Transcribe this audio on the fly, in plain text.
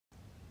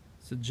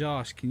So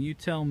Josh, can you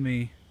tell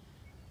me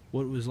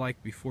what it was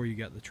like before you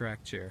got the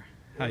track chair?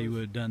 How you would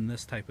have done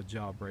this type of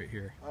job right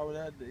here? I would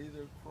have to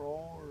either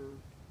crawl or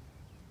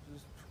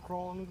just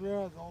crawl on the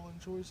ground, the only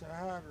choice I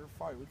had, or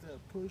fight with that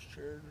push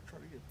chair to try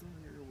to get through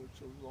here,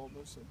 which was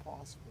almost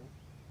impossible.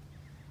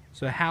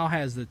 So how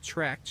has the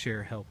track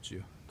chair helped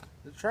you?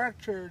 The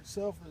track chair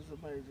itself is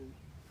amazing.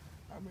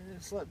 I mean,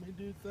 it's let me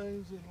do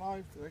things in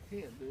life that I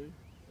can't do.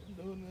 And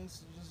doing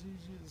this is just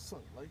easy as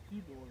something like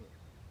you doing it.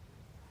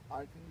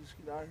 I can just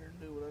get out here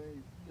and do what I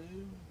need to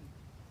do.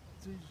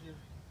 It's easier.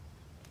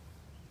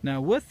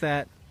 Now with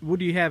that, what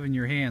do you have in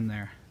your hand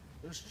there?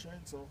 This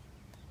chainsaw.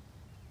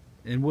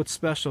 And what's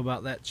special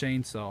about that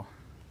chainsaw?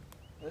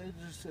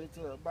 It's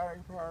a battery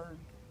powered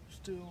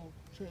steel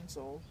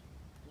chainsaw.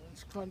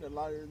 It's kind of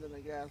lighter than a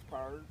gas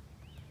powered.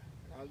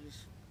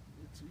 It's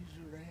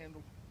easier to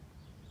handle.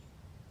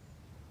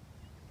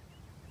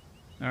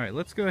 All right,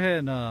 let's go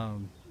ahead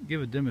and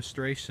give a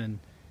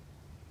demonstration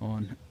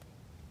on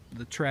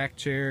the track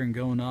chair and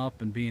going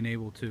up and being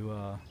able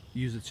to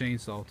use a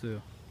chainsaw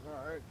too.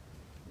 Alright.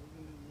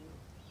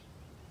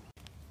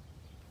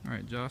 All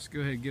right, Josh,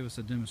 go ahead and give us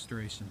a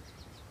demonstration.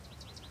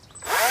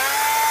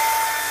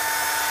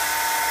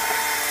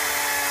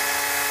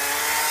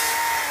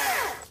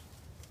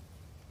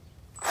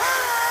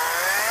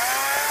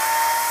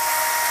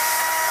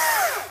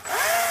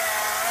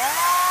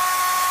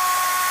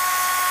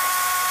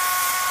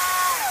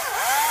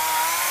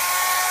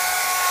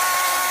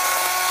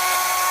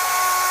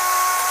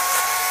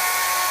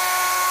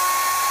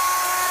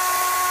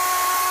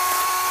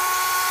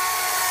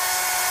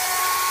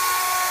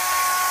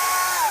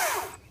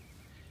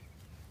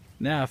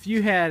 Now, if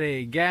you had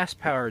a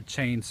gas-powered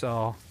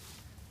chainsaw,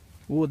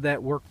 what would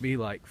that work be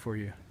like for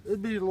you?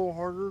 It'd be a little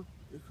harder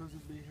because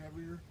it'd be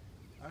heavier.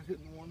 I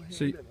couldn't one-hand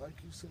it like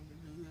you seen me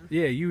do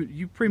there. Yeah,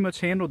 you pretty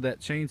much handled that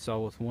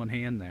chainsaw with one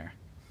hand there.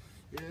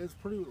 Yeah, it's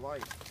pretty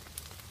light.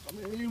 I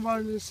mean,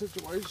 anybody in this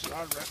situation,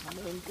 I'd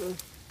recommend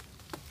the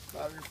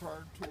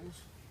battery-powered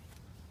tools.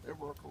 They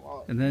work a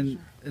lot. And then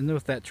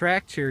with that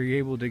track chair, you're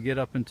able to get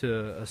up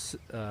into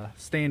a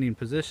standing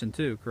position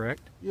too,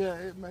 correct? Yeah,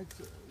 it makes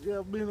it.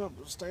 Yeah, being able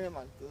to stand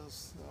like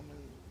this, I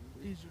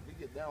mean, easier to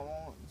get down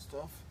on it and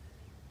stuff.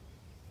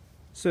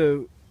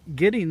 So,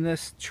 getting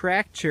this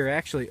track chair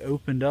actually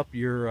opened up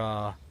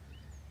your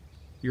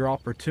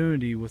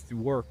opportunity with the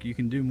work. You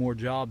can do more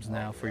jobs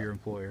now for your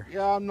employer.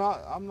 Yeah, I'm not.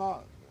 You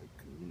know,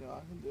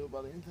 I can do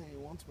about anything he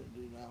wants me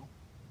to do now.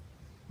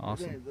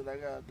 Awesome. That I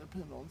gotta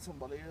depend on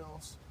somebody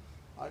else.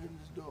 I can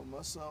just do it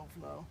myself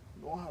now.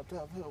 Don't have to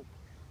have help.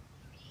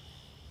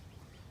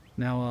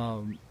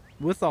 Now,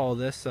 with all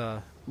this,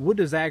 what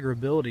does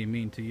agribility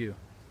mean to you?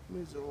 It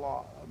means a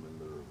lot. I mean,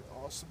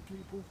 they're awesome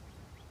people.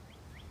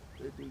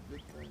 They do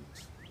good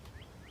things.